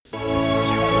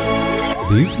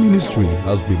This ministry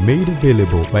has been made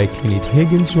available by Kenneth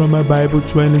Hagin Rama Bible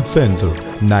Training Center,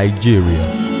 Nigeria.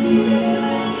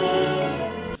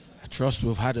 I trust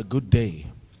we've had a good day.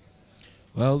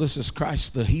 Well, this is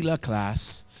Christ the Healer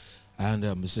class, and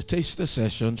it's a taster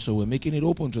session, so we're making it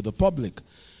open to the public.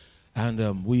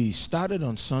 And we started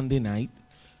on Sunday night,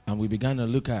 and we began to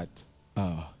look at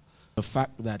the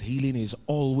fact that healing is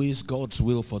always God's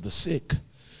will for the sick.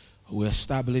 We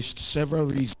established several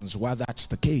reasons why that's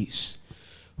the case.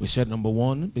 We said, number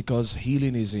one, because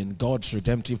healing is in God's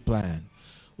redemptive plan.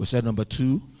 We said, number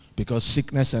two, because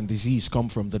sickness and disease come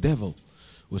from the devil.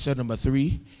 We said, number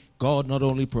three, God not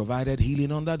only provided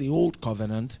healing under the old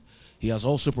covenant, he has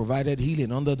also provided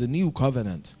healing under the new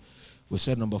covenant. We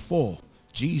said, number four,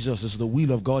 Jesus is the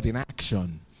will of God in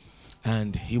action.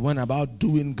 And he went about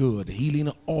doing good,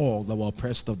 healing all that were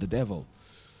oppressed of the devil.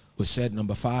 We said,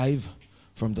 number five,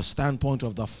 from the standpoint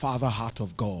of the father heart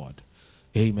of God.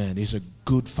 Amen. He's a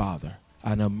good father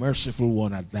and a merciful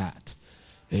one at that.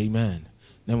 Amen.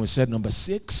 Then we said number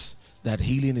six, that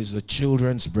healing is the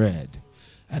children's bread.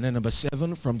 And then number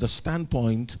seven, from the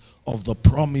standpoint of the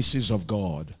promises of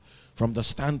God. From the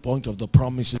standpoint of the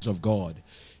promises of God.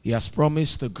 He has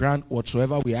promised to grant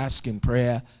whatsoever we ask in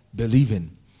prayer,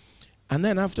 believing. And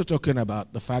then after talking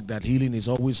about the fact that healing is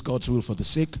always God's will for the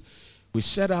sick, we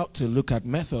set out to look at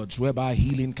methods whereby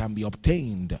healing can be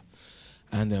obtained.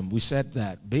 And we said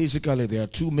that basically there are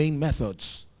two main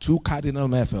methods, two cardinal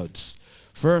methods.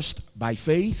 First, by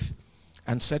faith,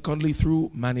 and secondly,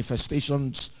 through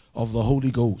manifestations of the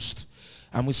Holy Ghost.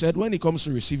 And we said when it comes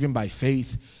to receiving by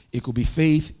faith, it could be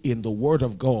faith in the Word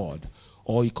of God,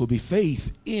 or it could be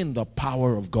faith in the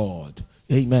power of God.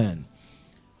 Amen.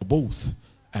 Both.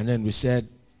 And then we said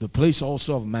the place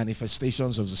also of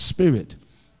manifestations of the Spirit,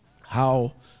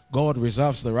 how God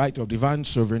reserves the right of divine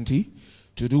sovereignty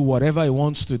to do whatever he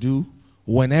wants to do,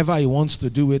 whenever he wants to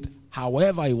do it,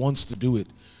 however he wants to do it,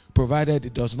 provided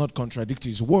it does not contradict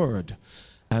his word.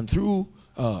 And through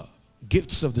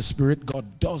gifts of the Spirit, God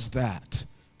does that.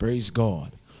 Praise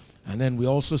God. And then we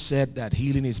also said that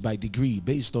healing is by degree,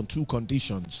 based on two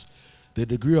conditions: the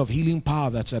degree of healing power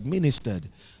that's administered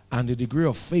and the degree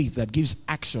of faith that gives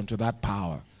action to that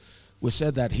power. We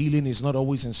said that healing is not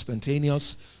always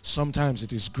instantaneous. Sometimes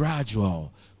it is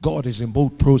gradual. God is in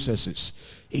both processes.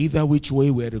 Either which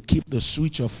way, we're to keep the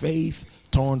switch of faith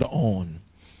turned on.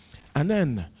 And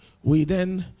then we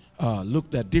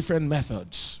looked at different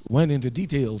methods, went into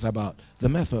details about the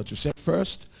methods. We said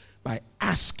first, by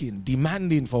asking,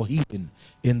 demanding for healing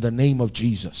in the name of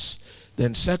Jesus.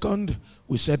 Then second,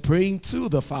 we said praying to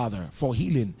the Father for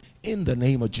healing in the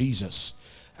name of Jesus.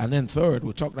 And then third,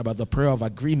 we talked about the prayer of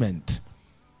agreement.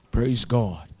 Praise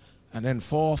God. And then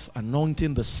fourth,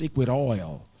 anointing the sick with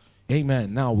oil.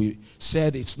 Amen. Now we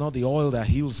said it's not the oil that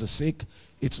heals the sick.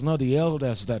 It's not the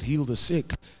elders that heal the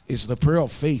sick. It's the prayer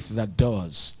of faith that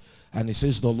does. And it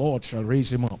says the Lord shall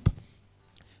raise him up.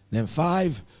 Then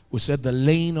five, we said the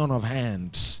laying on of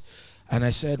hands. And I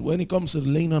said when it comes to the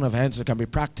laying on of hands, it can be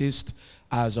practiced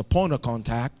as a point of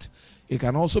contact. It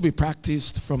can also be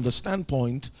practiced from the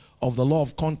standpoint of the law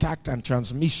of contact and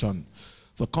transmission.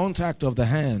 The contact of the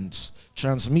hands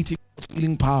transmitting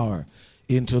healing power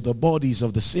into the bodies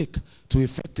of the sick to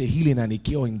effect a healing and a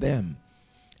cure in them.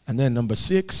 And then number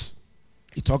six,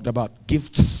 he talked about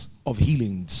gifts of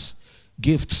healings.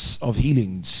 Gifts of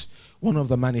healings, one of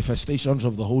the manifestations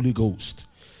of the Holy Ghost.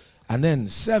 And then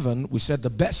seven, we said the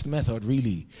best method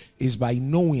really is by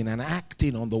knowing and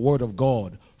acting on the word of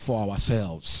God for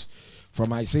ourselves.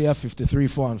 From Isaiah 53,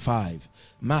 4 and 5,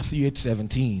 Matthew 8,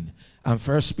 17, and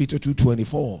 1 Peter 2,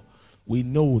 24, we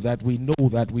know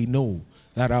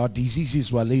that our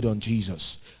diseases were laid on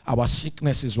Jesus. Our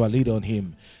sicknesses were laid on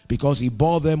him. Because he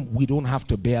bore them, we don't have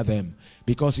to bear them.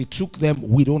 Because he took them,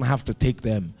 we don't have to take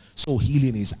them. So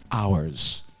healing is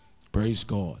ours. Praise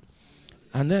God.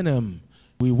 And then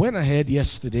we went ahead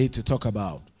yesterday to talk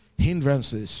about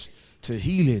hindrances to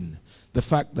healing. The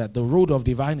fact that the road of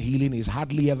divine healing is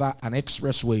hardly ever an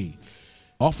expressway.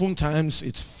 Oftentimes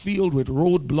it's filled with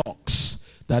roadblocks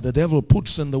that the devil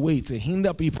puts in the way to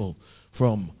hinder people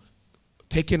from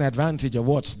taking advantage of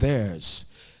what's theirs.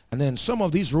 And then some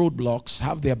of these roadblocks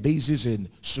have their basis in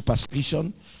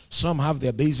superstition. Some have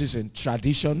their basis in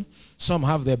tradition. Some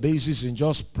have their basis in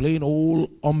just plain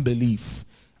old unbelief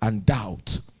and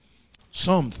doubt.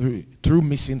 Some through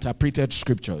misinterpreted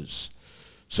scriptures.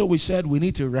 So we said we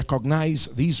need to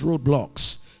recognize these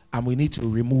roadblocks and we need to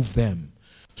remove them.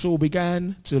 So we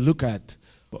began to look at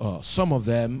some of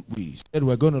them. We said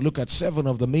we're going to look at 7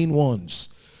 of the main ones.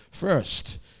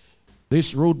 First,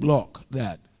 this roadblock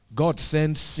that God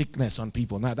sends sickness on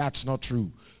people. Now that's not true.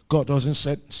 God doesn't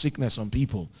set sickness on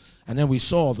people. And then we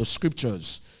saw the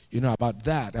scriptures, about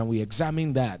that, and we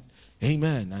examined that.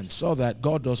 Amen. And saw that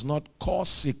God does not cause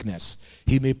sickness.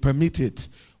 He may permit it.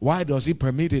 Why does he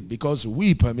permit it? Because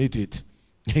we permit it.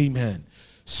 Amen.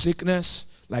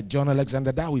 Sickness, like John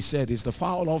Alexander Dowie said, is the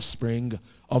foul offspring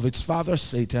of its father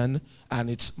Satan and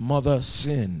its mother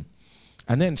sin.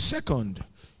 And then second,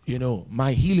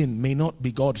 my healing may not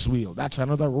be God's will. That's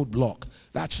another roadblock.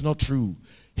 That's not true.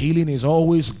 Healing is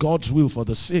always God's will for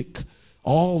the sick.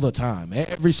 All the time,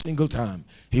 every single time,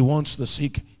 he wants the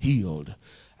sick healed.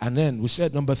 And then we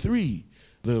said number 3,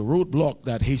 the roadblock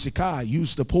that Hezekiah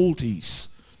used the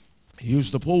poultice. He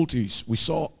used the poultice. We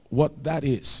saw what that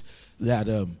is.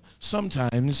 That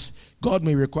sometimes God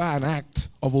may require an act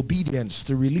of obedience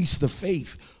to release the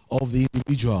faith of the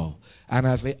individual. And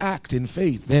as they act in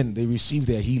faith, then they receive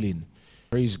their healing.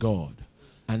 Praise God.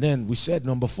 And then we said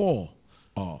number 4,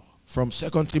 from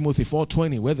 2 Timothy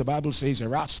 4:20, where the Bible says,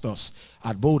 Erastus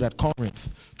at bold at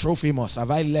Corinth, Trophimus have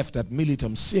I left at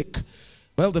Miletum sick.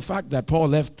 Well, the fact that Paul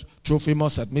left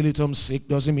Trophimus at Miletum sick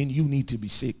doesn't mean you need to be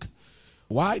sick.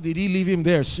 Why did he leave him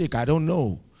there sick? I don't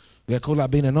know. There could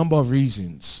have been a number of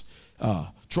reasons.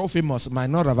 Trophimus might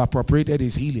not have appropriated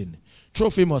his healing.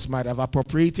 Trophimus might have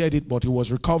appropriated it, but he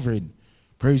was recovering.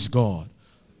 Praise God.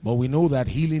 But we know that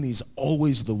healing is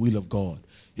always the will of God.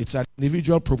 It's an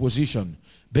individual proposition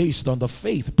based on the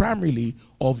faith primarily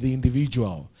of the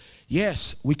individual.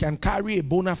 Yes, we can carry a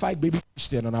bona fide baby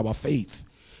Christian on our faith,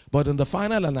 but in the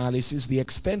final analysis, the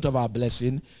extent of our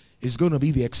blessing is going to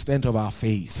be the extent of our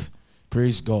faith.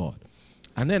 Praise God.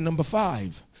 And then number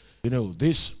 5,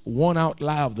 this worn out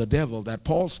lie of the devil that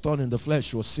Paul's thorn in the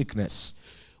flesh was sickness.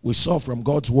 We saw from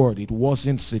God's word it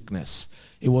wasn't sickness.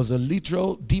 It was a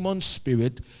literal demon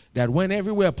spirit that went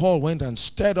everywhere Paul went and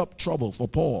stirred up trouble for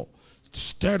Paul,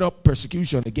 stirred up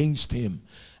persecution against him.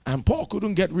 And Paul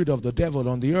couldn't get rid of the devil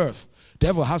on the earth.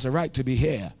 Devil has a right to be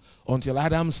here until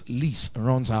Adam's lease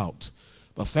runs out.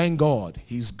 But thank God,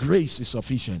 his grace is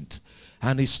sufficient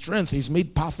and his strength is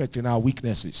made perfect in our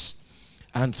weaknesses.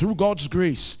 And through God's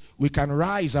grace, we can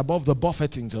rise above the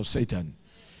buffetings of Satan.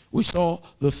 We saw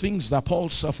the things that Paul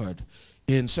suffered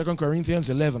in 2 Corinthians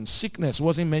 11. Sickness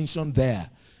wasn't mentioned there.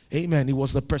 Amen. It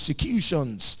was the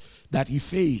persecutions that he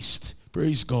faced.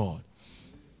 Praise God.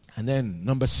 And then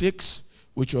number 6,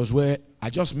 which was where I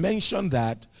just mentioned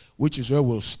that, which is where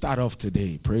we'll start off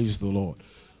today. Praise the Lord.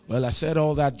 Well, I said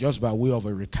all that just by way of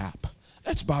a recap.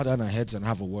 Let's bow down our heads and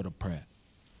have a word of prayer.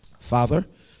 Father,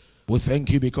 we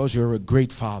thank you because you're a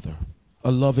great Father,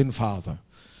 a loving Father.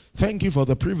 Thank you for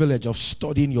the privilege of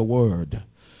studying your word.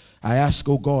 I ask,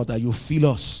 oh God, that you fill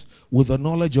us with the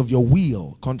knowledge of your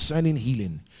will concerning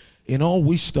healing in all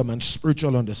wisdom and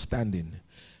spiritual understanding,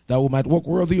 that we might walk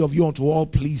worthy of you unto all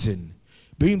pleasing,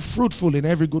 being fruitful in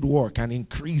every good work and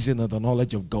increasing in the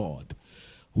knowledge of God.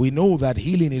 We know that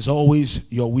healing is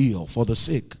always your will for the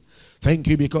sick. Thank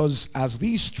you because as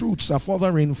these truths are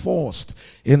further reinforced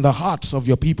in the hearts of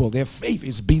your people, their faith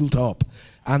is built up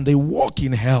and they walk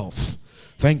in health.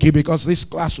 Thank you because this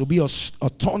class will be a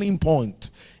turning point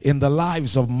in the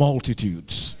lives of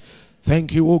multitudes.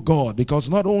 Thank you, oh God, because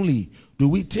not only do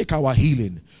we take our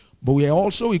healing, but we are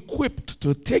also equipped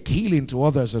to take healing to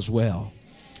others as well.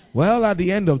 Well, at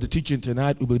the end of the teaching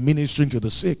tonight, we'll be ministering to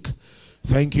the sick.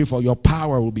 Thank you for your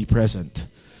power will be present.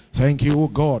 Thank you, oh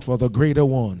God, for the greater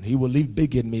one. He will live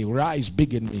big in me, rise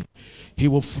big in me. He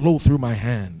will flow through my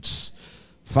hands.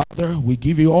 Father, we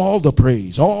give you all the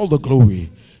praise, all the glory,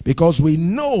 because we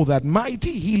know that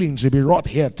mighty healings will be wrought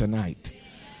here tonight.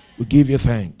 We give you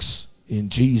thanks in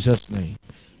Jesus' name.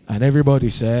 And everybody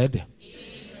said,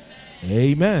 Amen.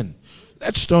 Amen.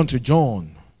 Let's turn to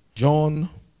John. John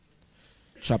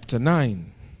chapter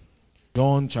 9.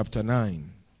 John chapter 9.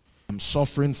 I'm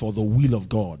suffering for the will of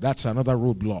God. That's another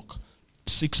roadblock.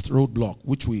 6th roadblock,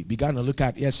 which we began to look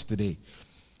at yesterday.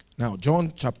 Now,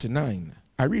 John chapter 9.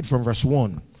 I read from verse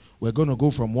 1. We're going to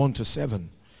go from 1 to 7.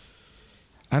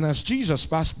 And as Jesus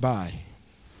passed by,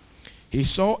 he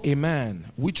saw a man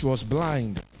which was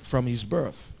blind from his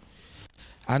birth.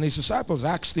 And his disciples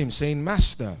asked him, saying,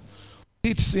 Master,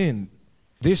 did sin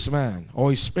this man or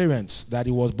his parents that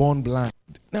he was born blind?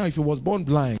 Now, if he was born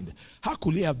blind, how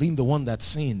could he have been the one that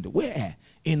sinned? Where?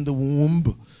 In the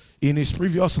womb? In his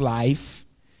previous life?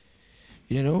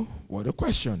 What a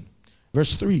question.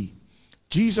 Verse 3,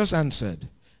 Jesus answered,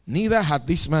 neither had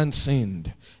this man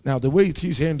sinned. Now, the way it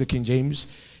is here in the King James,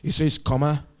 it says,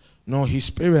 comma, nor his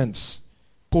parents,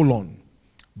 colon,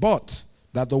 but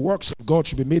that the works of God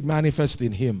should be made manifest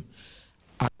in him.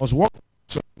 I must walk,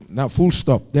 now full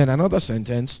stop. Then another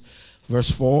sentence,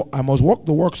 verse 4, I must walk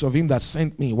the works of him that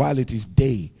sent me while it is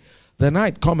day. The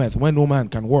night cometh when no man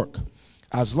can work.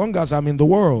 As long as I'm in the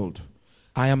world,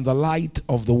 I am the light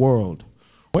of the world.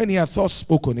 When he had thus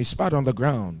spoken, he spat on the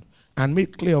ground and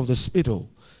made clay of the spittle.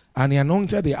 And he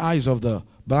anointed the eyes of the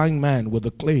blind man with the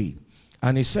clay.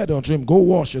 And he said unto him, Go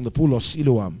wash in the pool of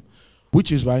Siloam,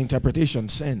 which is by interpretation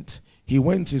sent. He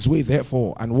went his way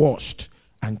therefore and washed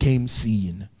and came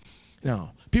seeing.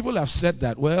 Now, people have said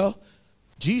that, well,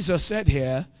 Jesus said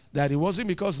here that it wasn't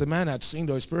because the man had sinned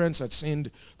or his parents had sinned,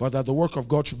 but that the work of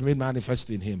God should be made manifest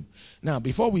in him. Now,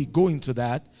 before we go into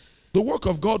that, the work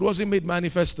of God wasn't made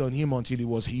manifest on him until he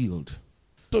was healed.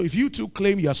 So if you too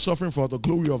claim you are suffering for the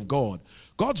glory of God,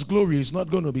 God's glory is not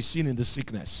going to be seen in the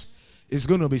sickness. It's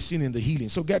going to be seen in the healing.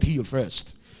 So get healed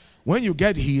first. When you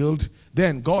get healed,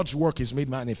 then God's work is made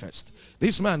manifest.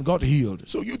 This man got healed.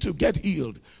 So you too get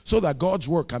healed so that God's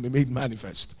work can be made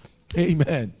manifest.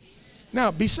 Amen. Now,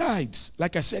 besides,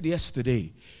 like I said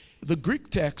yesterday, the Greek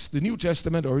text, the New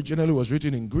Testament originally was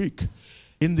written in Greek.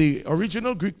 In the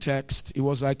original Greek text, it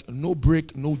was like no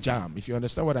break, no jam, if you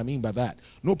understand what I mean by that.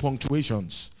 No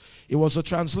punctuations. It was the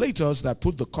translators that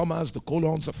put the commas, the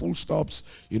colons, the full stops,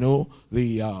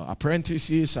 the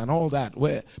apprentices and all that.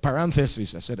 Where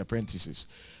parentheses, I said apprentices.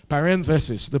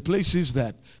 Parentheses, the places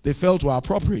that they felt were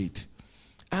appropriate.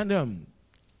 And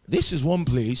this is one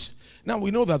place. Now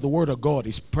we know that the word of God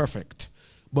is perfect,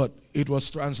 but it was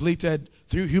translated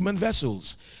through human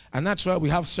vessels. And that's why we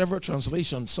have several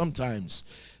translations sometimes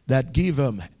that give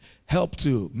help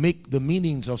to make the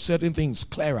meanings of certain things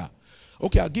clearer.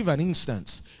 Okay, I'll give an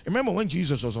instance. Remember when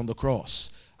Jesus was on the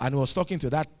cross and he was talking to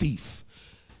that thief?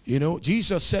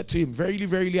 Jesus said to him, Verily,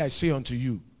 verily, I say unto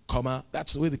you,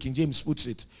 that's the way the King James puts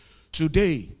it.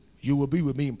 Today you will be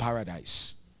with me in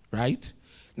paradise. Right?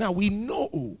 Now we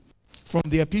know from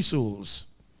the epistles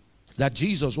that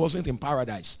Jesus wasn't in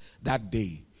paradise that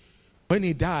day. When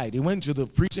he died, he went to the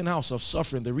prison house of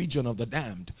suffering, the region of the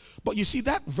damned. But you see,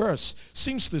 that verse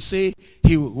seems to say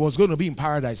he was going to be in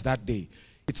paradise that day.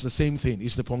 It's the same thing.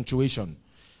 It's the punctuation.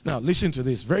 Now, listen to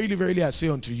this. Verily, verily, I say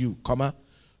unto you,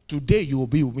 today you will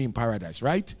be with me in paradise,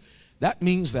 right? That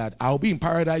means that I'll be in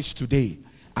paradise today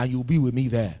and you'll be with me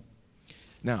there.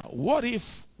 Now, what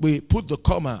if we put the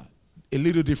comma a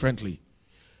little differently?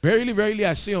 Verily, verily,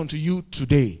 I say unto you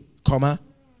today,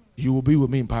 you will be with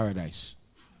me in paradise.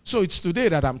 So it's today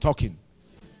that I'm talking.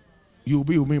 You will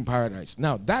be with me in paradise.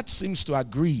 Now, that seems to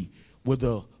agree with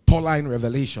the Pauline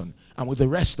revelation and with the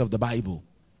rest of the Bible.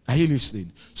 Are you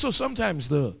listening? So sometimes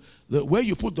the where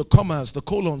you put the commas, the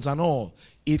colons and all,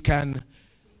 it can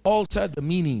alter the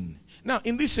meaning. Now,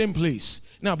 in this same place,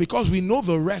 now because we know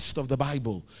the rest of the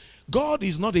Bible, God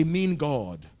is not a mean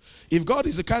God. If God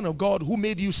is the kind of God who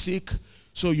made you sick,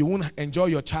 so you won't enjoy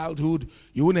your childhood,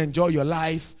 you won't enjoy your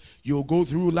life, you'll go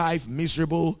through life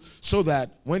miserable, so that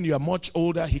when you are much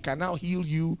older, he can now heal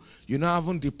you. You now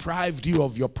haven't deprived you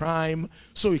of your prime,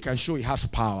 so he can show he has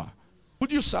power.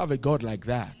 Would you serve a God like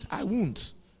that? I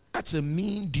won't. That's a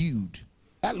mean dude.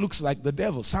 That looks like the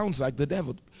devil, sounds like the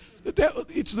devil.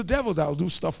 It's the devil that will do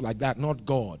stuff like that, not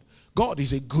God. God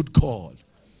is a good God.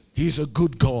 He's a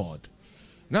good God.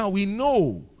 Now we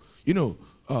know,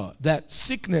 that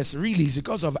sickness really is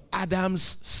because of Adam's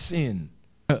sin.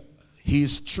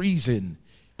 His treason.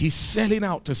 He's selling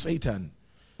out to Satan.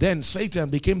 Then Satan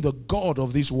became the god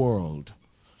of this world.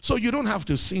 So you don't have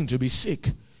to sin to be sick.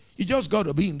 You just got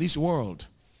to be in this world.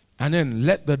 And then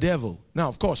let the devil. Now,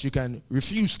 of course, you can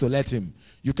refuse to let him.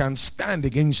 You can stand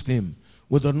against him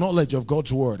with the knowledge of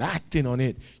God's word, acting on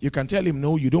it. You can tell him,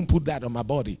 no, you don't put that on my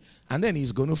body. And then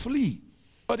he's going to flee.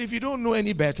 But if you don't know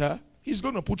any better, he's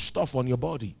going to put stuff on your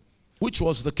body, which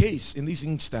was the case in this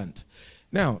instant.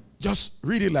 Now, just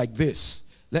read it like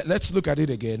this. Let's look at it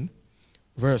again.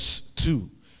 Verse 2.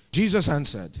 Jesus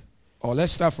answered, or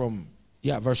let's start from,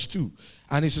 verse 2.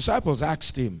 And his disciples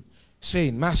asked him,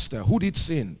 saying, Master, who did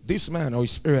sin, this man or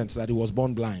his parents, that he was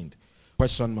born blind?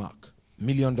 Question mark. $1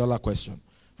 million question.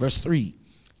 Verse 3.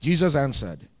 Jesus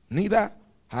answered, neither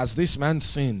has this man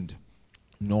sinned,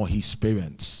 nor his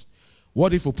parents.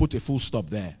 What if we put a full stop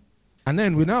there? And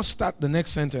then we now start the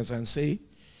next sentence and say,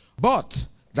 but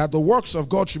that the works of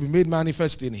God should be made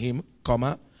manifest in him,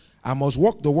 I must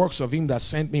work the works of him that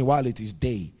sent me while it is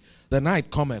day. The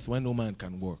night cometh when no man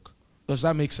can work. Does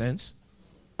that make sense?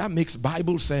 That makes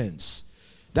Bible sense.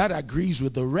 That agrees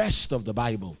with the rest of the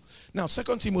Bible. Now,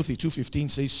 2 Timothy 2:15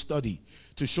 says, study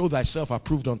to show thyself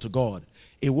approved unto God,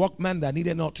 a workman that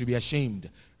needed not to be ashamed,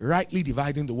 rightly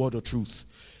dividing the word of truth.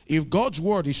 If God's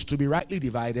word is to be rightly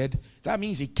divided, that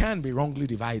means it can be wrongly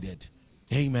divided.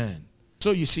 Amen.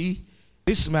 So you see,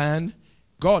 this man,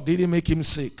 God didn't make him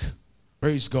sick.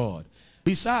 Praise God.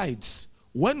 Besides,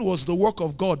 when was the work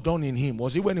of God done in him?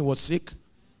 Was it when he was sick?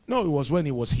 No, it was when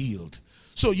he was healed.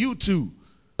 So you too,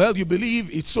 well, you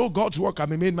believe it's so God's work can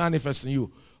be made manifest in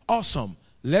you. Awesome.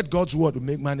 Let God's word be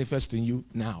made manifest in you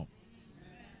now.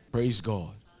 Praise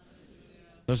God.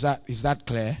 Is that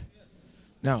clear?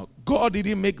 Now, God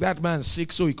didn't make that man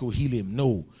sick so he could heal him.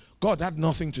 No. God had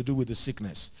nothing to do with the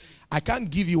sickness. I can't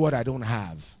give you what I don't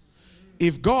have.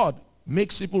 If God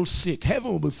makes people sick,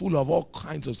 heaven will be full of all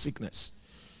kinds of sickness.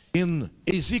 In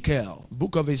Ezekiel,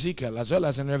 book of Ezekiel, as well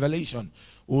as in Revelation,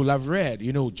 we will have read,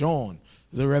 John,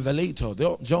 the revelator,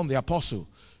 John the apostle.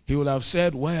 He will have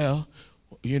said, well,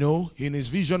 in his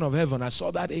vision of heaven, I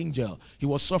saw that angel. He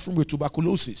was suffering with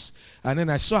tuberculosis. And then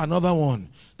I saw another one.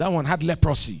 That one had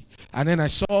leprosy. And then I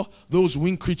saw those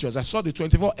winged creatures. I saw the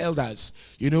 24 elders.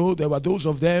 There were those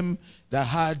of them that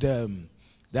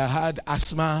had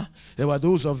asthma. There were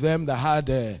those of them that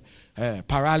had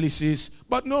paralysis.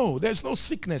 But no, there's no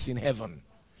sickness in heaven.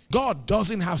 God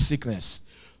doesn't have sickness.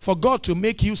 For God to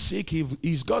make you sick,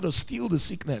 he's got to steal the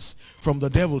sickness from the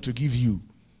devil to give you.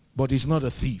 But he's not a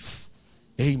thief.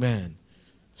 Amen.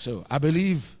 So I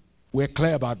believe we're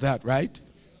clear about that, right?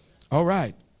 All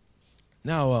right.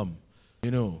 Now,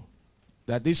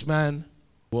 that this man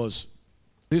was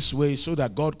this way so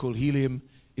that God could heal him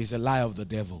is a lie of the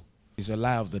devil. Is a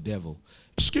lie of the devil.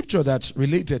 Scripture that's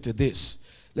related to this.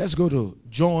 Let's go to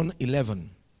John 11.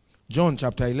 John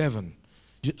chapter 11.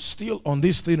 Still on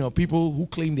this thing of people who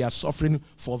claim they are suffering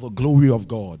for the glory of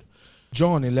God.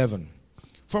 John 11.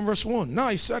 From verse 1. Now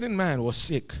a certain man was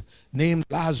sick, named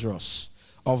Lazarus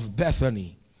of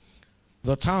Bethany,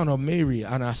 the town of Mary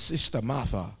and her sister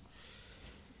Martha.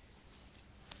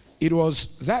 It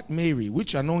was that Mary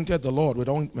which anointed the Lord with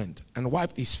ointment and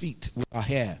wiped his feet with her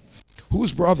hair,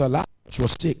 whose brother Lazarus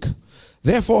was sick.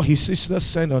 Therefore his sisters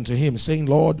sent unto him, saying,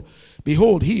 Lord,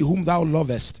 behold, he whom thou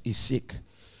lovest is sick.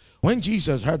 When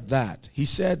Jesus heard that, he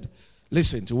said,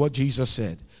 listen to what Jesus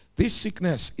said, this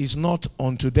sickness is not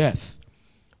unto death,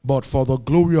 but for the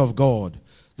glory of God,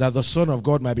 that the Son of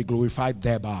God might be glorified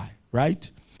thereby. Right?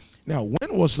 Now,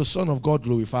 when was the Son of God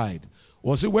glorified?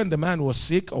 Was it when the man was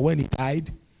sick or when he died?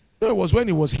 No, it was when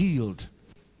he was healed,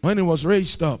 when he was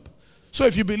raised up. So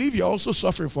if you believe you're also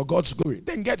suffering for God's glory,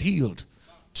 then get healed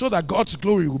so that God's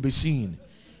glory will be seen.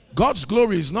 God's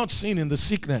glory is not seen in the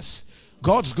sickness.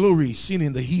 God's glory is seen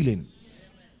in the healing.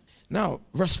 Now,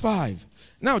 verse 5.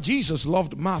 Now Jesus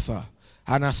loved Martha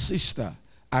and her sister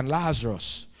and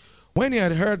Lazarus. When he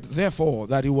had heard, therefore,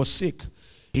 that he was sick,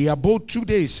 he abode 2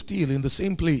 days still in the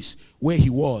same place where he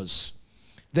was.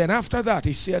 Then after that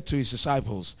he said to his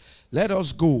disciples, let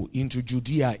us go into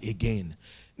Judea again.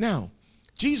 Now,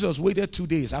 Jesus waited 2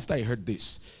 days after he heard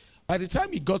this. By the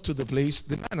time he got to the place,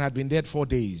 the man had been dead 4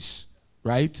 days,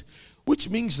 right? Which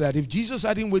means that if Jesus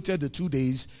hadn't waited the 2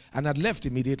 days and had left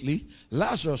immediately,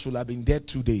 Lazarus would have been dead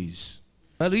 2 days.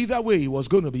 Well, either way, he was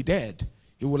going to be dead.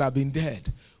 He would have been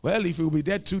dead. Well, if he will be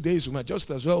dead 2 days, we might just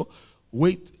as well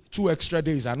wait 2 extra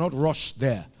days and not rush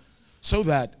there, so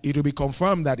that it will be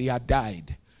confirmed that he had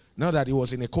died. Not that he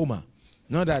was in a coma.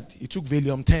 Not that he took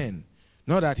Valium 10.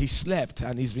 Not that he slept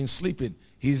and he's been sleeping.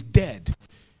 He's dead.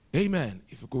 Amen.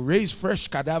 If you could raise fresh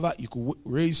cadaver, you could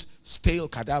raise stale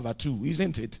cadaver too,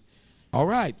 isn't it? All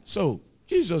right. So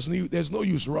Jesus knew there's no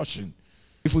use rushing.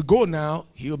 If we go now,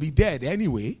 he'll be dead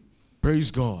anyway. Praise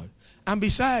God. And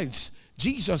besides,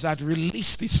 Jesus had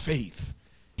released his faith.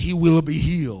 He will be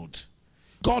healed.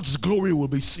 God's glory will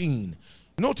be seen.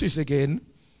 Notice again,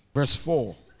 verse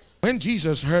 4. When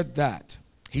Jesus heard that,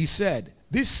 he said,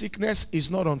 this sickness is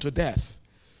not unto death,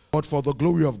 but for the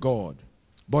glory of God.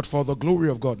 But for the glory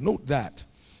of God. Note that.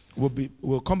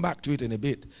 We'll come back to it in a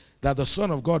bit. That the Son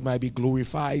of God might be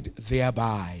glorified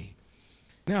thereby.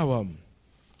 Now,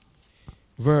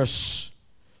 verse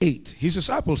 8. His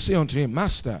disciples say unto him,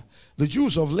 Master, the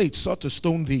Jews of late sought to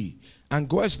stone thee, and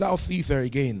goest thou thither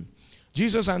again?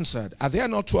 Jesus answered, are there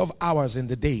not 12 hours in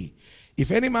the day?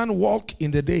 If any man walk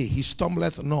in the day, he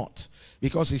stumbleth not,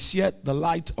 because he seeth the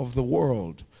light of the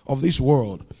world, of this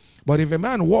world. But if a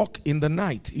man walk in the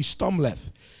night, he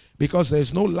stumbleth, because there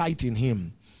is no light in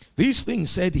him. These things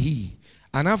said he,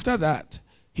 and after that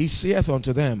he saith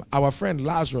unto them, our friend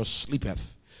Lazarus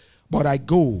sleepeth, but I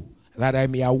go that I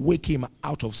may awake him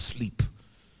out of sleep.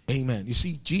 Amen. You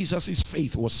see, Jesus'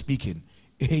 faith was speaking.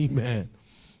 Amen.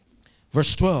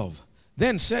 Verse 12.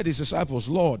 Then said his disciples,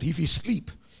 Lord, if he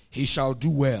sleep, he shall do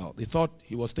well. They thought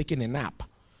he was taking a nap.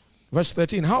 Verse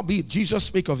 13. Howbeit Jesus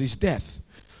spake of his death,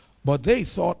 but they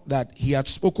thought that he had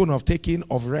spoken of taking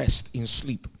of rest in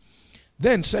sleep.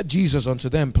 Then said Jesus unto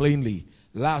them plainly,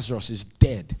 Lazarus is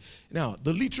dead. Now,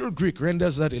 the literal Greek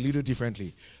renders that a little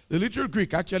differently. The literal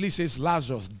Greek actually says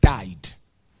Lazarus died.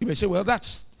 You may say, well,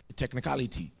 that's a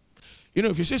technicality. You know,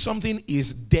 if you say something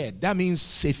is dead, that means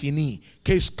c'est fini,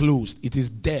 case closed. It is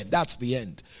dead. That's the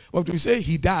end. But if we say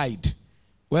he died,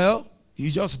 well, he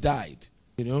just died.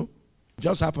 You know, it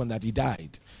just happened that he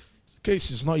died.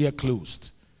 Case is not yet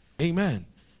closed. Amen.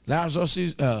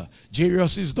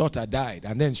 Jairus' daughter died,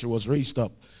 and then she was raised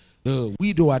up. The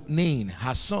widow at Nain,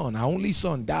 her son, her only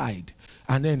son, died,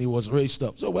 and then he was raised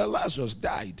up. So, well, Lazarus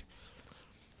died.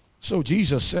 So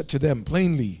Jesus said to them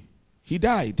plainly, he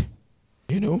died,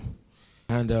 you know.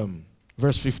 And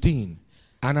verse 15,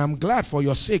 and I'm glad for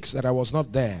your sakes that I was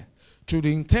not there, to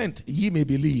the intent ye may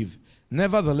believe.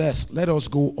 Nevertheless, let us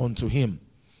go unto him.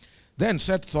 Then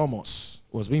said Thomas,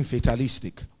 was being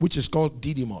fatalistic, which is called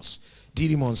Didymus.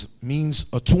 Didymus means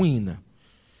a twin,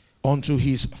 unto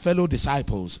his fellow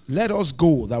disciples. Let us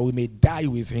go that we may die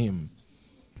with him.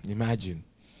 Imagine.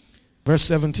 Verse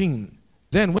 17,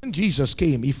 then when Jesus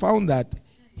came, he found that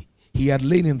he had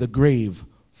lain in the grave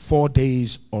 4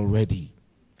 days already.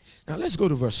 Now let's go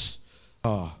to verse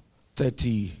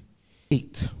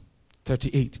 38.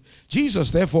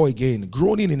 Jesus therefore again,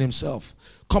 groaning in himself,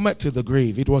 cometh to the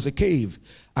grave. It was a cave,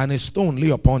 and a stone lay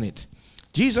upon it.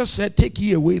 Jesus said, take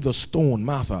ye away the stone,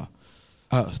 Martha.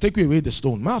 Take ye away the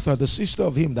stone. Martha, the sister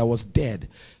of him that was dead,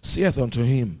 saith unto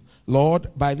him, Lord,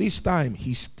 by this time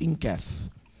he stinketh,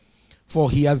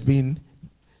 for he hath been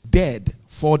dead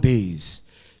 4 days.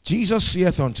 Jesus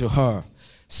saith unto her,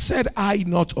 said I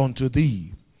not unto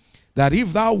thee, that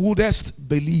if thou wouldest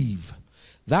believe,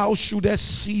 thou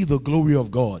shouldest see the glory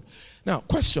of God? Now,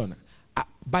 question,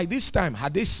 by this time,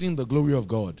 had they seen the glory of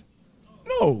God?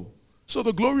 No. So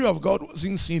the glory of God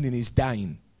wasn't seen in his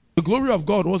dying. The glory of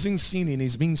God wasn't seen in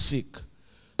his being sick.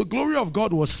 The glory of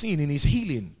God was seen in his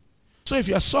healing. So if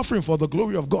you are suffering for the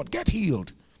glory of God, get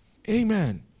healed.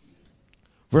 Amen.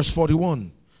 Verse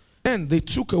 41, then they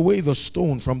took away the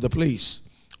stone from the place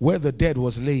where the dead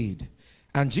was laid.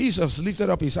 And Jesus lifted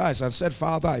up his eyes and said,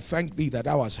 Father, I thank thee that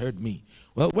thou hast heard me.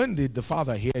 Well, when did the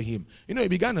Father hear him? You know, he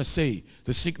began to say,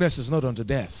 the sickness is not unto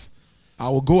death. I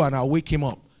will go and I'll wake him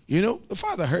up. You know, the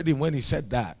Father heard him when he said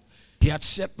that. He had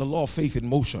set the law of faith in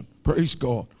motion. Praise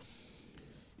God.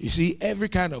 You see, every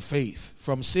kind of faith,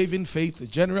 from saving faith, to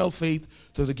general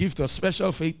faith, to the gift of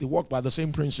special faith, they work by the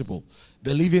same principle.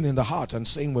 Believing in the heart and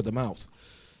saying with the mouth.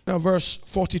 Now, verse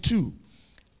 42.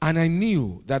 And I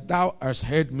knew that thou hast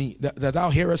heard me, that thou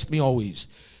hearest me always,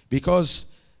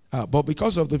 but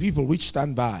because of the people which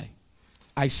stand by,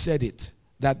 I said it,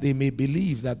 that they may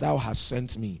believe that thou hast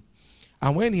sent me.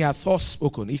 And when he had thus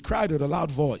spoken, he cried with a loud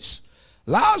voice,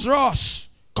 Lazarus,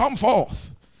 come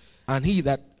forth. And he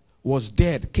that was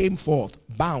dead came forth,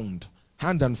 bound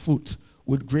hand and foot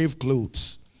with grave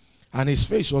clothes, and his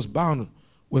face was bound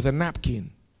with a napkin.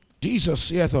 Jesus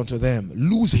saith unto them,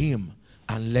 loose him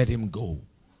and let him go.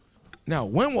 Now,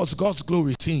 when was God's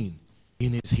glory seen?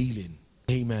 In his healing.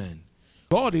 Amen.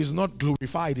 God is not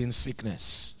glorified in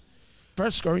sickness.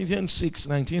 1 Corinthians 6,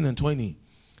 19 and 20.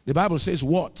 The Bible says,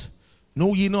 what?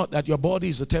 Know ye not that your body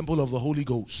is the temple of the Holy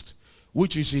Ghost,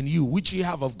 which is in you, which ye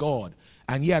have of God,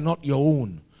 and ye are not your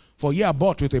own, for ye are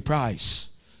bought with a price.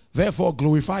 Therefore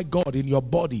glorify God in your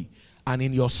body and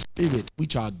in your spirit,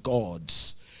 which are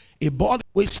God's. A body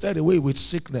wasted away with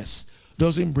sickness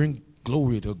doesn't bring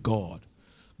glory to God.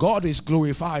 God is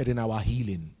glorified in our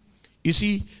healing. You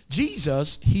see,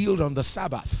 Jesus healed on the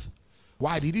Sabbath.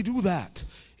 Why did he do that?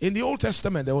 In the Old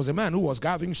Testament, there was a man who was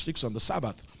gathering sticks on the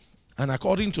Sabbath. And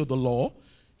according to the law,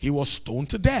 he was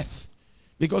stoned to death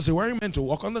because they weren't meant to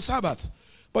walk on the Sabbath.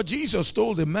 But Jesus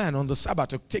told the man on the Sabbath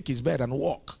to take his bed and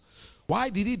walk. Why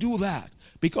did he do that?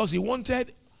 Because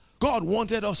God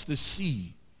wanted us to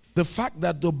see the fact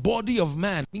that the body of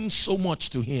man means so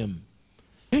much to him.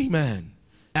 Amen.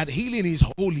 That healing is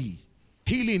holy.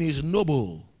 Healing is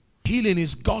noble. Healing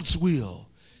is God's will.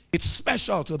 It's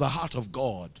special to the heart of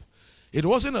God. It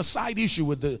wasn't a side issue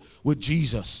with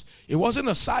Jesus. It wasn't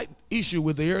a side issue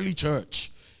with the early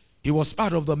church. It was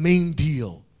part of the main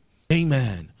deal.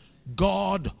 Amen.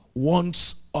 God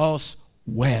wants us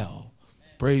well.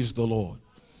 Praise the Lord.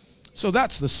 So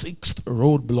that's the sixth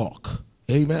roadblock.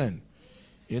 Amen.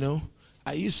 You know,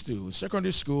 I used to, in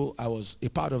secondary school, I was a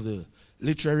part of the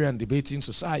literary and debating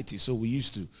society. So we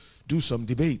used to do some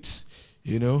debates,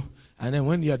 you know. And then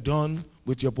when you're done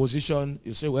with your position,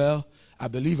 you say, well, I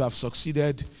believe I've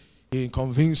succeeded in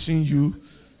convincing you,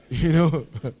 you know.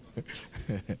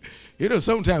 You know,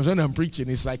 sometimes when I'm preaching,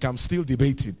 it's like I'm still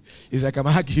debating. It's like I'm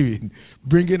arguing,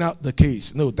 bringing out the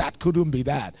case. No, that couldn't be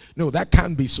that. No, that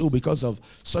can't be so because of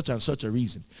such and such a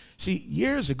reason. See,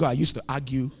 years ago, I used to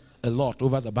argue a lot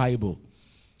over the Bible.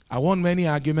 I won many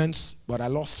arguments, but I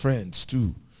lost friends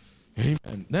too.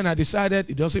 Amen. Then I decided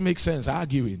it doesn't make sense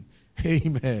arguing.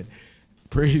 Amen.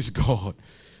 Praise God.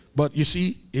 But you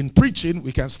see, in preaching,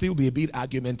 we can still be a bit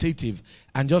argumentative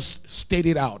and just state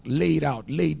it out, lay it out,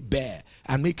 lay it bare,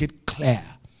 and make it clear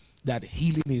that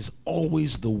healing is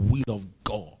always the will of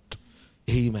God.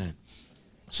 Amen.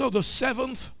 So the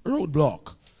seventh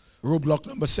roadblock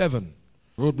number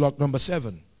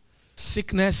seven,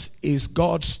 sickness is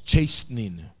God's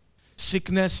chastening.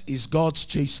 Sickness is God's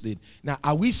chastening. Now,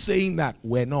 are we saying that?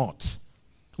 We're not.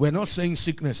 We're not saying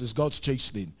sickness is God's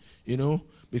chastening. You know,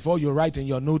 before you write in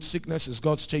your note, sickness is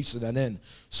God's chastening, and then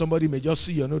somebody may just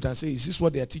see your note and say, is this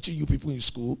what they're teaching you people in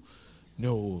school?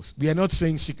 No, we are not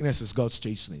saying sickness is God's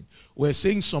chastening. We're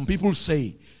saying some people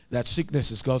say that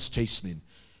sickness is God's chastening.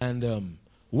 And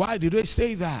why do they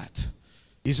say that?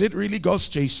 Is it really God's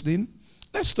chastening?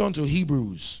 Let's turn to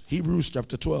Hebrews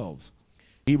chapter 12.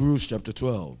 Hebrews chapter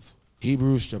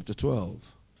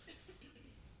 12.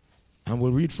 And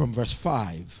we'll read from verse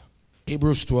 5.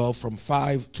 Hebrews 12 from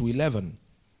 5 to 11.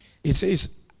 It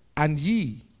says, and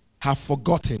ye have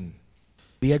forgotten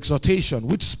the exhortation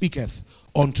which speaketh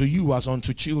unto you as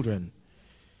unto children.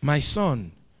 My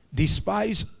son,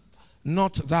 despise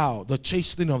not thou the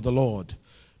chastening of the Lord,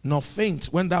 nor faint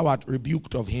when thou art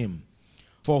rebuked of him.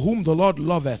 For whom the Lord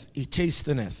loveth, he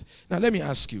chasteneth. Now let me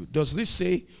ask you, does this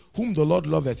say, whom the Lord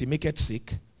loveth, he maketh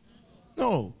sick?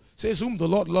 No. It says, whom the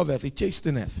Lord loveth, he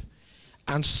chasteneth,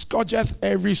 and scourgeth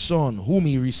every son whom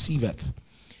he receiveth.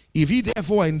 If ye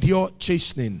therefore endure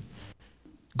chastening,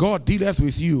 God dealeth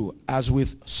with you as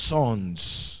with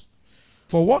sons.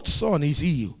 For what son is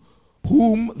he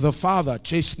whom the Father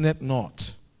chasteneth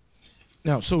not?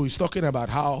 Now, so he's talking about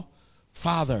how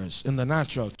fathers in the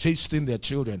natural chasten their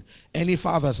children. Any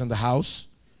fathers in the house?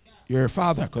 You're a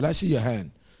father. Could I see your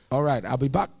hand? All right, I'll be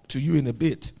back to you in a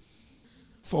bit.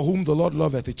 For whom the Lord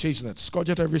loveth, he chasteneth,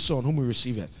 scourgeth every son whom he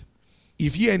receiveth.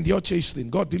 If ye endure chastening,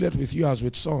 God dealeth with you as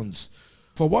with sons.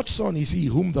 For what son is he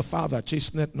whom the Father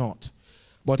chasteneth not?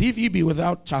 But if ye be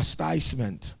without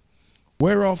chastisement,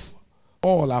 whereof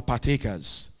all are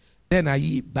partakers, then are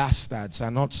ye bastards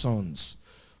and not sons.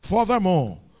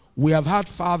 Furthermore, we have had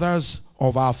fathers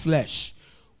of our flesh,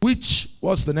 which,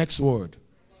 what's the next word?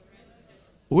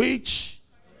 Which?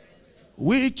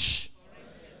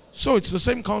 So it's the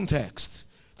same context.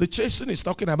 The chastening is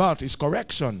talking about is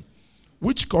correction,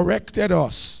 which corrected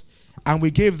us, and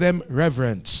we gave them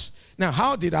reverence. Now,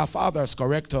 how did our fathers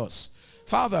correct us?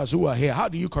 Fathers who are here, how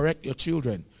do you correct your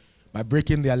children? By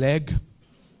breaking their leg?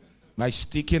 By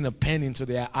sticking a pen into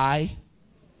their eye?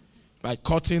 By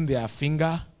cutting their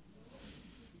finger?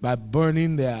 By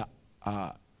burning their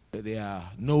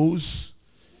nose?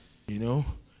 You know?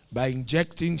 By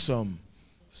injecting some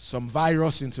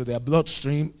virus into their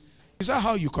bloodstream? Is that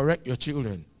how you correct your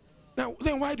children? Now,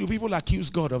 then why do people accuse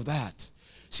God of that?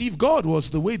 See, if God was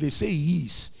the way they say he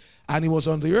is, and he was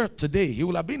on the earth today, he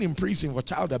would have been in prison for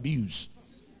child abuse.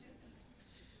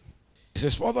 It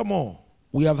says, furthermore,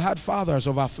 we have had fathers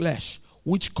of our flesh,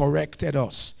 which corrected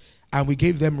us, and we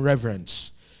gave them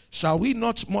reverence. Shall we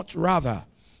not much rather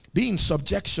be in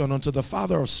subjection unto the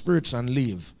Father of spirits and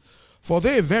live? For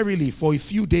they verily for a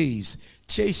few days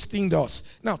chastened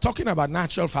us. Now, talking about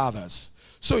natural fathers.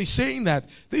 So he's saying that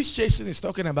this chastening is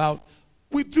talking about,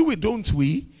 we do it, don't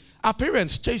we? Our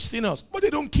parents chasten us, but they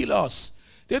don't kill us.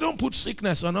 They don't put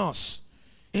sickness on us.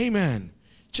 Amen.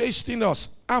 Chasten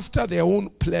us after their own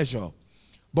pleasure.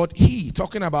 But he,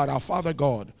 talking about our Father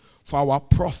God, for our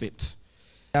profit,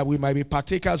 that we might be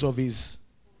partakers of his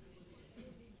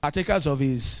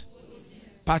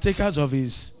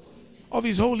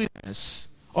holiness.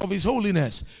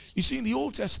 You see, in the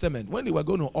Old Testament, when they were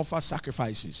going to offer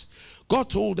sacrifices, God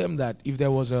told them that if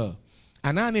there was an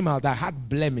animal that had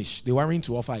blemish, they weren't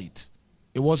to offer it.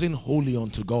 It wasn't holy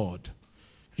unto God.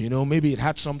 You know, maybe it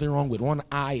had something wrong with one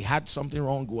eye, had something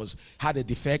wrong, had a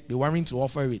defect. They weren't to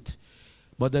offer it.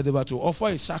 But that they were to offer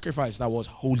a sacrifice that was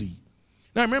holy.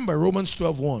 Now remember Romans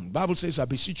 12:1. Bible says, I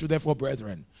beseech you therefore,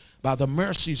 brethren, by the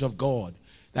mercies of God,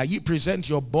 that ye present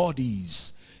your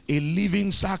bodies a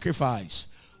living sacrifice,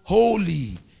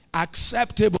 holy,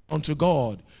 acceptable unto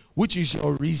God, which is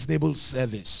your reasonable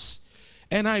service.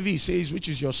 NIV says, which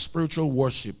is your spiritual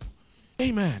worship.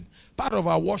 Amen. Part of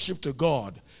our worship to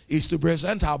God is to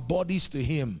present our bodies to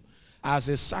him as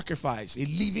a sacrifice, a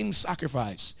living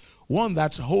sacrifice, one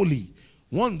that's holy,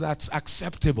 one that's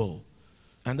acceptable,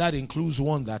 and that includes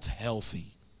one that's healthy.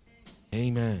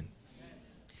 Amen.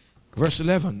 Verse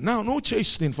 11. Now no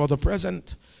chastening for the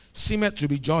present seemeth to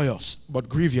be joyous, but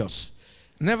grievous.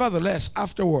 Nevertheless,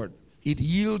 afterward it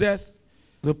yieldeth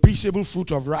the peaceable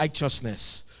fruit of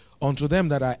righteousness unto them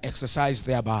that are exercised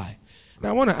thereby.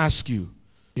 Now I want to ask you,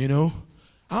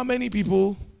 how many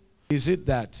people is it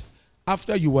that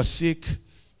after you were sick,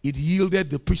 it yielded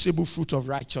the peaceable fruit of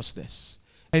righteousness.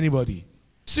 Anybody?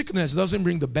 Sickness doesn't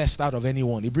bring the best out of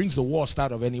anyone. It brings the worst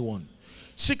out of anyone.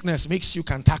 Sickness makes you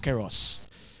cantankerous.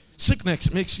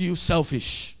 Sickness makes you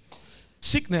selfish.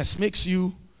 Sickness makes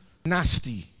you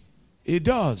nasty. It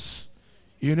does.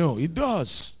 It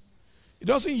does. It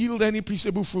doesn't yield any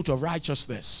peaceable fruit of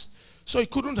righteousness. So he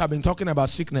couldn't have been talking about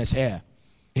sickness here.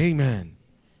 Amen.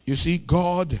 You see,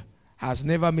 God has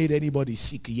never made anybody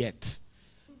sick yet.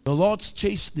 The Lord's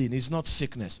chastening is not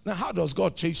sickness. Now, how does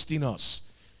God chasten us?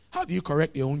 How do you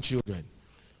correct your own children?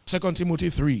 2 Timothy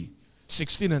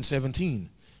 3:16 and 17.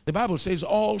 The Bible says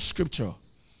all scripture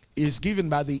is given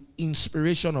by the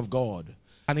inspiration of God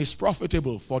and is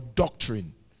profitable for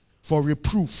doctrine, for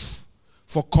reproof,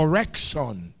 for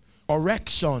correction,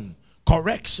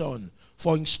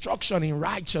 for instruction in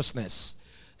righteousness,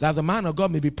 that the man of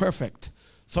God may be perfect,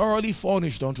 thoroughly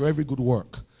furnished unto every good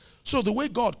work. So the way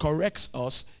God corrects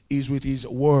us is with his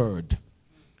word.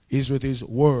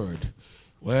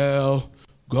 Well,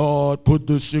 God put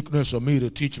the sickness on me to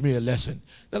teach me a lesson.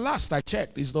 The last I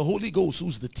checked is the Holy Ghost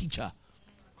who's the teacher.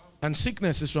 And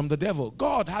sickness is from the devil.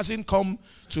 God hasn't come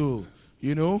to,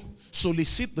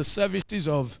 solicit the services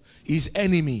of his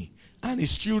enemy and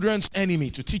his children's enemy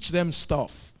to teach them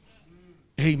stuff.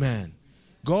 Amen.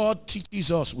 God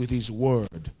teaches us with his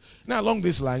word. Now, along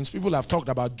these lines, people have talked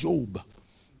about Job.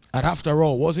 And after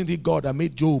all, wasn't it God that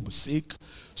made Job sick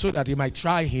so that he might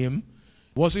try him?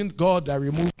 Wasn't not God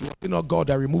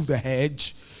that removed the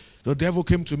hedge? The devil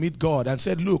came to meet God and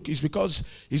said, look, it's because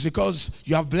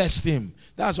you have blessed him.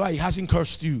 That's why he hasn't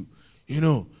cursed you.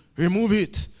 Remove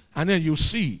it and then you'll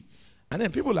see. And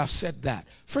then people have said that.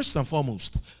 First and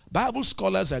foremost, Bible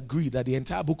scholars agree that the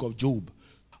entire book of Job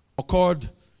occurred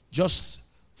just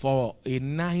for a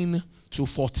 9 to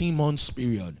 14 months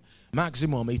period.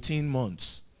 Maximum 18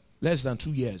 months. Less than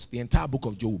 2 years. The entire book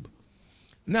of Job.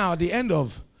 Now, at the end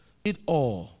of it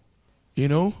all,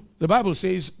 the Bible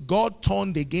says God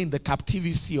turned again the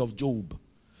captivity of Job.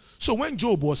 So when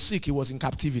Job was sick, he was in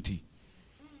captivity.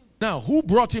 Now, who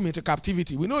brought him into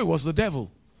captivity? We know it was the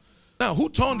devil. Now, who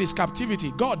turned his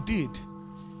captivity? God did.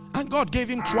 And God gave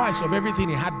him twice of everything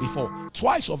he had before.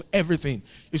 Twice of everything.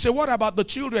 You say, what about the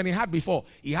children he had before?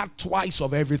 He had twice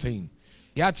of everything.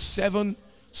 He had 7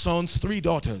 sons, 3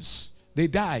 daughters. They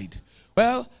died.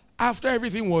 Well, after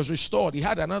everything was restored, he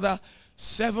had another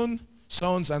 7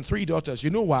 sons and 3 daughters. You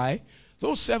know why?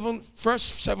 Those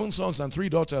first 7 sons and 3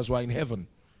 daughters were in heaven.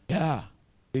 Yeah.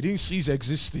 They didn't cease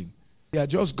existing. They had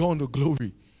just gone to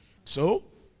glory. So,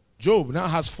 Job now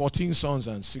has 14 sons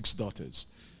and 6 daughters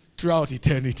throughout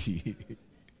eternity.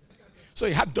 So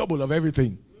he had double of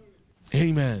everything.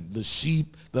 Amen. The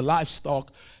sheep, the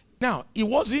livestock. Now, it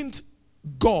wasn't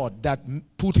God that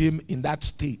put him in that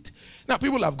state. Now,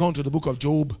 people have gone to the book of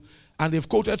Job and they've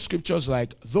quoted scriptures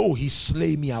like, though he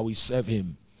slay me, I will serve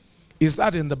him. Is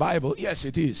that in the Bible? Yes,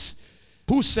 it is.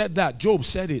 Who said that? Job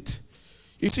said it.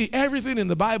 You see, everything in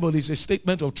the Bible is a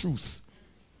statement of truth.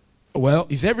 Well,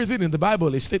 is everything in the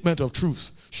Bible a statement of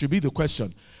truth? Should be the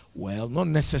question. Well, not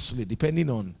necessarily, depending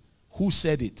on who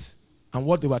said it and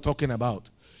what they were talking about.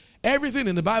 Everything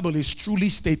in the Bible is truly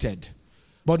stated,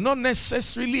 but not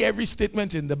necessarily every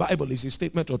statement in the Bible is a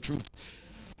statement of truth.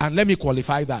 And let me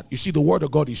qualify that. You see, the word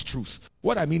of God is truth.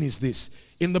 What I mean is this.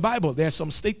 In the Bible, there are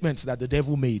some statements that the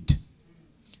devil made.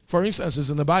 For instance, it's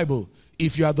in the Bible,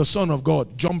 if you are the Son of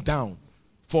God, jump down.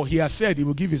 For he has said he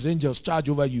will give his angels charge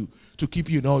over you to keep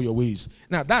you in all your ways.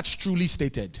 Now, that's truly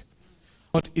stated.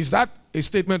 But is that a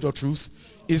statement of truth?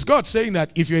 Is God saying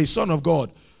that if you're a son of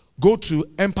God, go to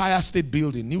Empire State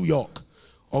Building, New York,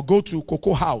 or go to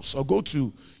Cocoa House, or go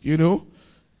to,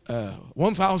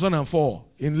 1004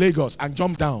 in Lagos and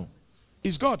jump down?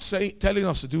 Is God telling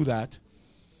us to do that?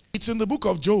 It's in the book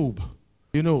of Job.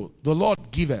 The Lord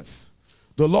giveth,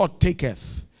 the Lord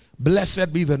taketh.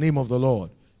 Blessed be the name of the Lord.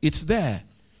 It's there.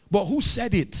 But who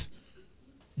said it?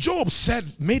 Job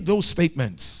made those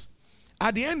statements.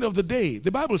 At the end of the day,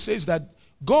 the Bible says that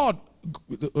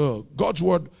God's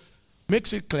word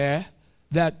makes it clear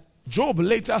that Job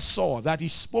later saw that he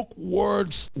spoke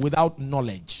words without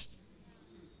knowledge.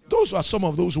 Those were some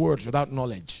of those words without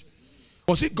knowledge.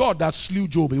 Was it God that slew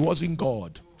Job? It wasn't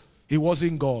God. It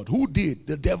wasn't God. Who did?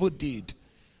 The devil did.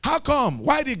 How come?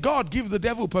 Why did God give the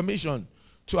devil permission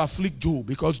to afflict Job?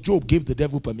 Because Job gave the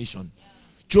devil permission.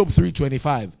 Job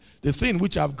 3:25. The thing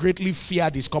which I've greatly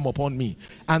feared is come upon me,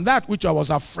 and that which I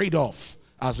was afraid of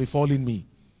has befallen me.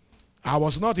 I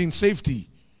was not in safety.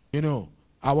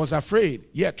 I was afraid,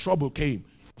 yet trouble came.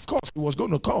 Of course, it was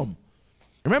going to come.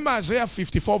 Remember Isaiah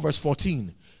 54 verse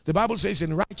 14. The Bible says,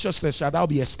 in righteousness shalt thou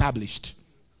be established.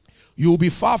 You will be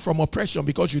far from oppression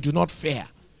because you do not fear.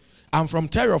 and from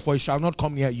terror, for it shall not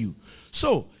come near you.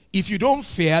 So, if you don't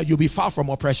fear, you'll be far from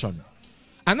oppression.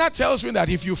 And that tells me that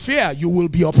if you fear, you will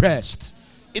be oppressed.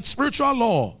 It's spiritual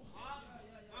law.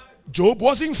 Job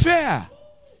wasn't fair.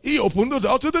 He opened the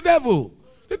door to the devil.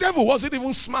 The devil wasn't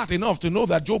even smart enough to know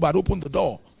that Job had opened the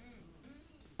door.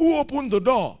 Who opened the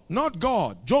door? Not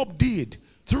God. Job did.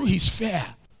 Through his fear.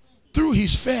 Through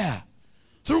his fear.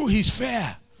 Through his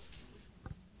fear.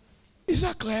 Is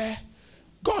that clear?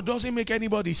 God doesn't make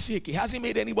anybody sick. He hasn't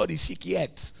made anybody sick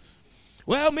yet.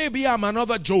 Well, maybe I'm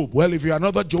another Job. Well, if you're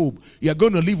another Job, you're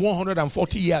going to live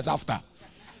 140 years after.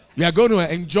 You're going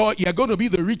to enjoy, you're going to be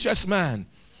the richest man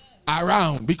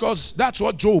around, because that's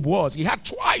what Job was. He had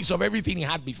twice of everything he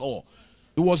had before.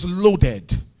 He was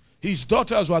loaded. His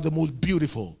daughters were the most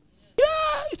beautiful.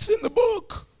 Yeah, it's in the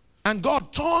book. And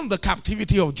God turned the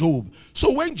captivity of Job.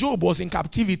 So when Job was in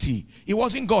captivity, it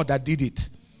wasn't God that did it.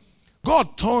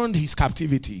 God turned his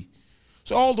captivity.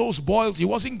 So all those boils, it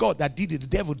wasn't God that did it. The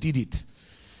devil did it.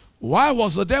 Why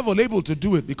was the devil able to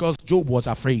do it? Because Job was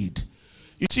afraid.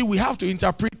 You see, we have to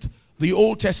interpret the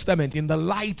Old Testament in the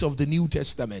light of the New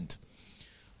Testament.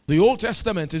 The Old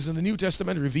Testament is in the New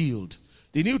Testament revealed.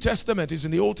 The New Testament is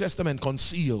in the Old Testament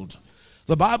concealed.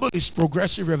 The Bible is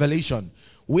progressive revelation.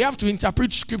 We have to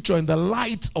interpret Scripture in the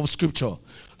light of Scripture.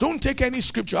 Don't take any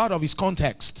Scripture out of its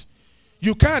context.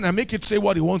 You can and make it say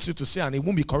what it wants it to say, and it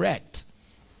won't be correct.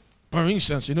 For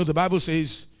instance, the Bible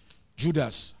says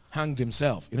Judas hanged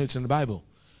himself. It's in the Bible.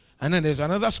 And then there's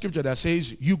another scripture that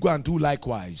says you go and do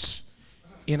likewise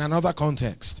in another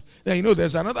context. Then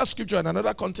there's another scripture in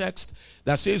another context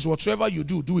that says whatever you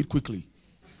do, do it quickly.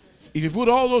 If you put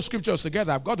all those scriptures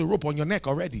together, I've got the rope on your neck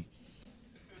already.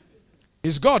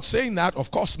 Is God saying that?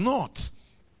 Of course not.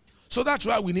 So that's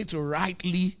why we need to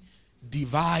rightly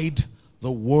divide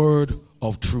the word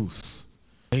of truth.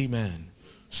 Amen.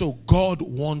 So God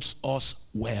wants us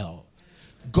well.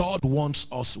 God wants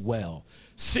us well.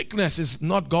 Sickness is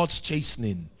not God's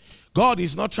chastening. God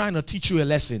is not trying to teach you a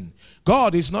lesson.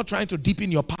 God is not trying to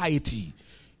deepen your piety,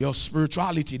 your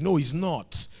spirituality. No, he's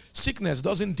not. Sickness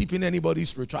doesn't deepen anybody's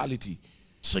spirituality.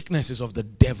 Sickness is of the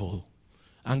devil.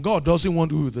 And God doesn't want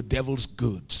to do with the devil's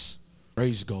goods.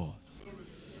 Praise God.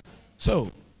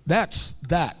 So, that's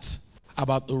that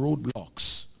about the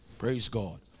roadblocks. Praise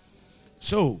God.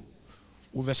 So,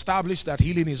 we've established that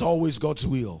healing is always God's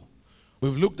will.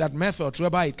 We've looked at methods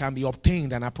whereby it can be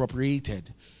obtained and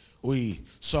appropriated.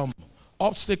 Some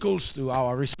obstacles to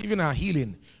our receiving our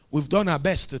healing, we've done our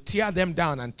best to tear them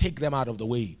down and take them out of the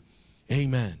way.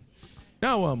 Amen.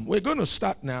 Now, we're going to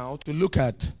start now to look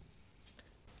at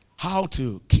how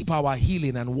to keep our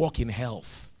healing and walk in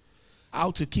health.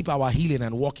 How to keep our healing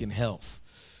and walk in health.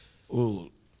 We'll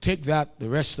take that the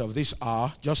rest of this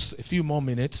hour, just a few more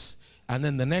minutes, and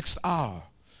then the next hour.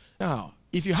 Now,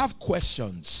 if you have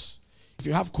questions,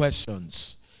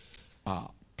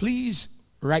 please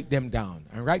write them down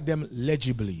and write them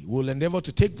legibly. We'll endeavor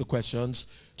to take the questions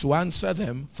to answer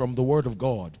them from the Word of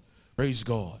God. Praise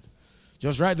God.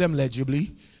 Just write them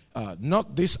legibly.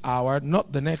 Not this hour,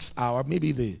 not the next hour,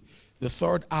 maybe the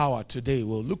third hour today.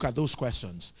 We'll look at those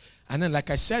questions. And then,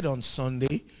 like I said on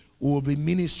Sunday, we will be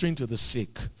ministering to the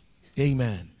sick.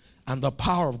 Amen. And the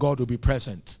power of God will be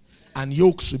present. And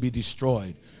yokes will be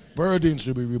destroyed. Burdens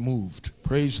will be removed.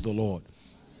 Praise the Lord.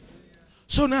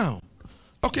 So now,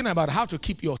 talking about how to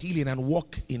keep your healing and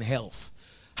walk in health.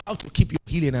 How to keep your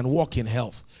healing and walk in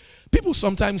health. People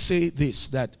sometimes say this,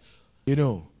 that,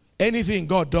 anything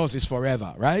God does is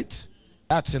forever, right?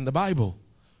 That's in the Bible.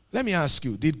 Let me ask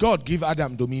you, did God give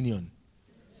Adam dominion?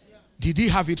 Did he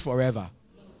have it forever?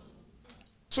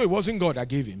 So it wasn't God that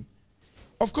gave him.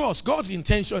 Of course, God's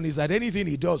intention is that anything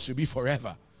he does should be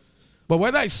forever. But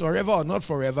whether it's forever or not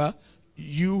forever,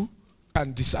 you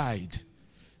can decide.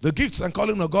 The gifts and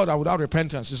calling of God are without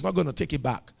repentance. It's not going to take it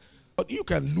back. But you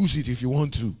can lose it if you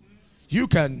want to. You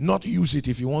can not use it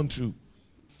if you want to.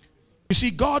 You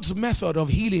see, God's method of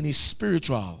healing is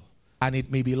spiritual, and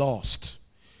it may be lost.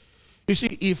 You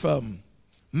see, if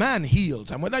man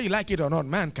heals, and whether you like it or not,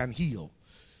 man can heal.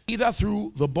 Either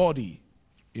through the body,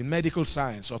 in medical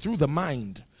science, or through the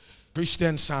mind,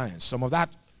 Christian science, some of that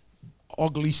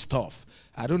ugly stuff.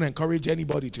 I don't encourage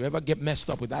anybody to ever get messed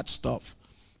up with that stuff.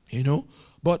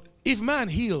 But if man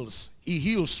heals, he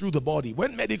heals through the body.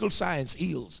 When medical science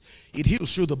heals, it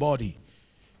heals through the body.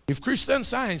 If Christian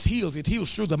science heals, it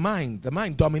heals through the mind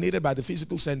dominated by the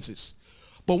physical senses.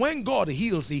 But when God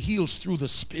heals, he heals through the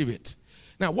Spirit.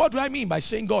 Now, what do I mean by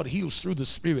saying God heals through the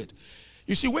Spirit?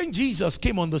 You see, when Jesus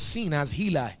came on the scene as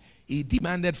healer, he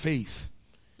demanded faith.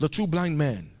 The two blind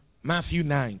men, Matthew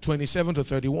 9, 27 to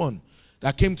 31,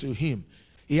 that came to him.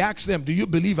 He asked them, do you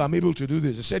believe I'm able to do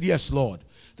this? They said, yes, Lord.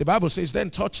 The Bible says,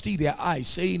 then touched he their eyes,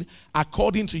 saying,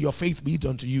 according to your faith be it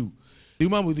unto you. The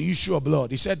woman with the issue of blood,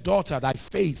 he said, daughter, thy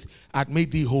faith hath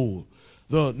made thee whole.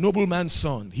 The nobleman's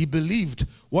son, he believed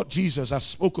what Jesus has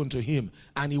spoken to him,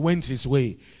 and he went his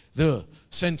way. The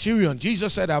centurion,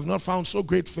 Jesus said, I have not found so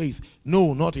great faith,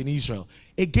 no, not in Israel.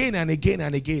 Again and again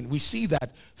and again, we see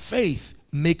that faith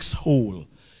makes whole.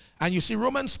 And you see,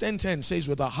 Romans 10:10 says,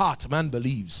 with the heart man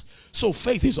believes. So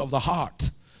faith is of the heart.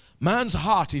 Man's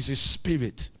heart is his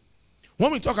spirit.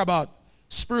 When we talk about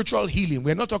spiritual healing,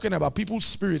 we're not talking about people's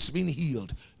spirits being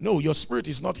healed. No, your spirit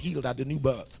is not healed at the new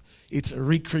birth. It's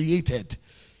recreated.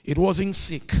 It wasn't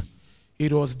sick.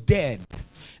 It was dead.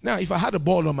 Now, if I had a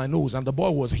ball on my nose and the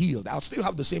ball was healed, I'll still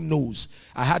have the same nose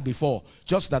I had before,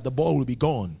 just that the ball will be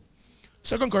gone.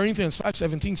 2 Corinthians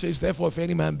 5:17 says, therefore, if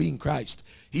any man be in Christ,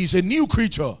 he is a new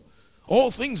creature.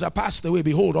 All things are passed away.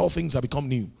 Behold, all things are become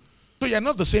new. So you're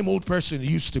not the same old person you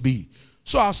used to be.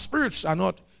 So our spirits are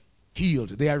not healed.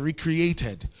 They are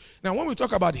recreated. Now, when we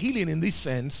talk about healing in this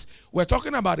sense, we're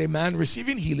talking about a man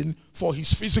receiving healing for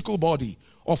his physical body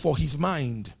or for his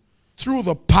mind through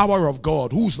the power of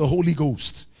God, who's the Holy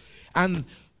Ghost. And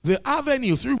the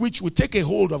avenue through which we take a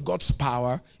hold of God's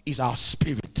power is our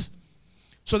spirit.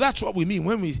 So that's what we mean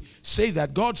when we say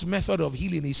that God's method of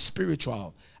healing is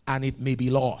spiritual and it may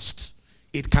be lost.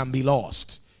 It can be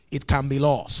lost. It can be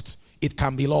lost. It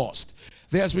can be lost.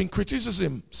 There's been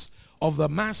criticisms of the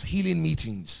mass healing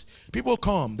meetings. People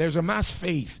come, there's a mass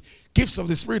faith, gifts of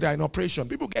the Spirit are in operation,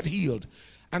 people get healed,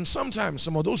 and sometimes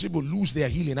some of those people lose their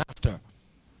healing after.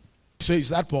 So is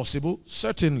that possible?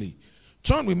 Certainly.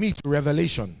 Turn with me to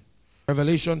Revelation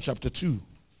chapter 2.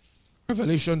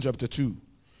 Revelation chapter 2.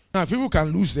 Now, if people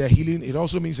can lose their healing, it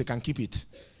also means they can keep it.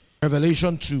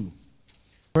 Revelation 2,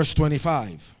 verse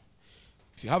 25.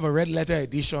 If you have a red letter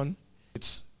edition,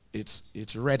 it's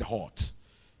red hot.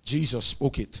 Jesus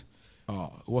spoke it.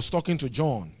 Was talking to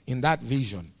John in that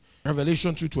vision.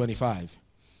 Revelation 2:25.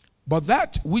 But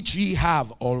that which ye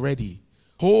have already,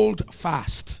 hold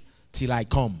fast till I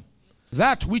come.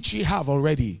 That which ye have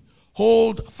already,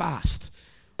 hold fast.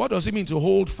 What does it mean to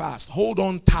hold fast? Hold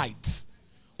on tight.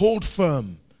 Hold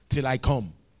firm till I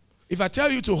come. If I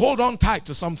tell you to hold on tight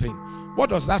to something, what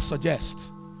does that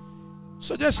suggest?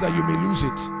 Suggests that you may lose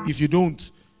it if you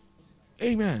don't.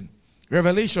 Amen.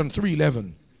 Revelation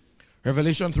 3:11.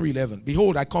 Revelation 3:11.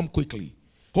 Behold, I come quickly.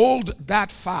 Hold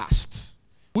that fast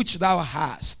which thou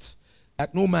hast,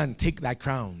 that no man take thy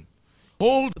crown.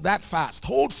 Hold that fast.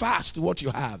 Hold fast to what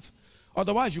you have.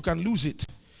 Otherwise, you can lose it.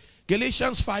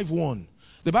 Galatians 5:1.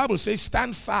 The Bible says,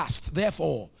 stand fast,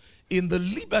 therefore, in the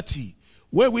liberty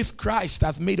wherewith Christ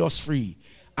hath made us free,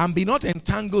 and be not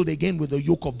entangled again with the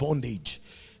yoke of bondage.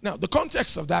 Now, the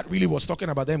context of that really was talking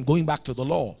about them going back to the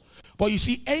law. But you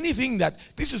see, anything that,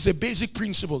 this is a basic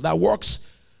principle that works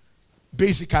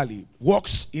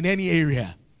in any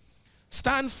area.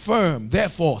 Stand firm,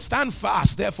 therefore, stand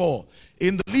fast, therefore,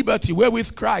 in the liberty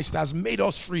wherewith Christ has made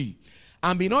us free,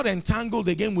 and be not entangled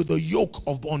again with the yoke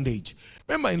of bondage.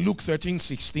 Remember in Luke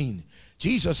 13:16,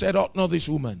 Jesus said, ought not this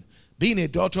woman, being a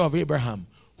daughter of Abraham,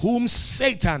 whom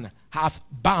Satan hath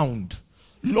bound,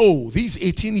 lo, these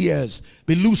 18 years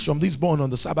be loosed from this bond on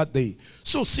the Sabbath day.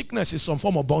 So sickness is some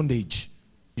form of bondage.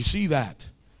 You see that?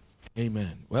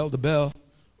 Amen. Well, the bell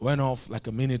went off like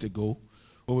a minute ago.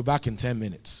 We'll be back in 10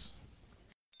 minutes.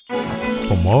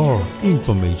 For more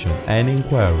information and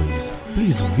inquiries,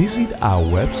 please visit our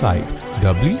website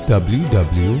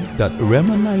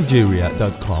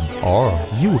www.remanigeria.com, or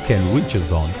you can reach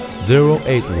us on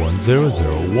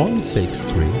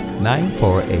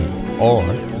 08100163948 or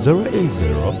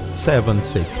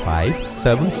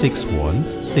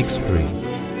 080-765-76163.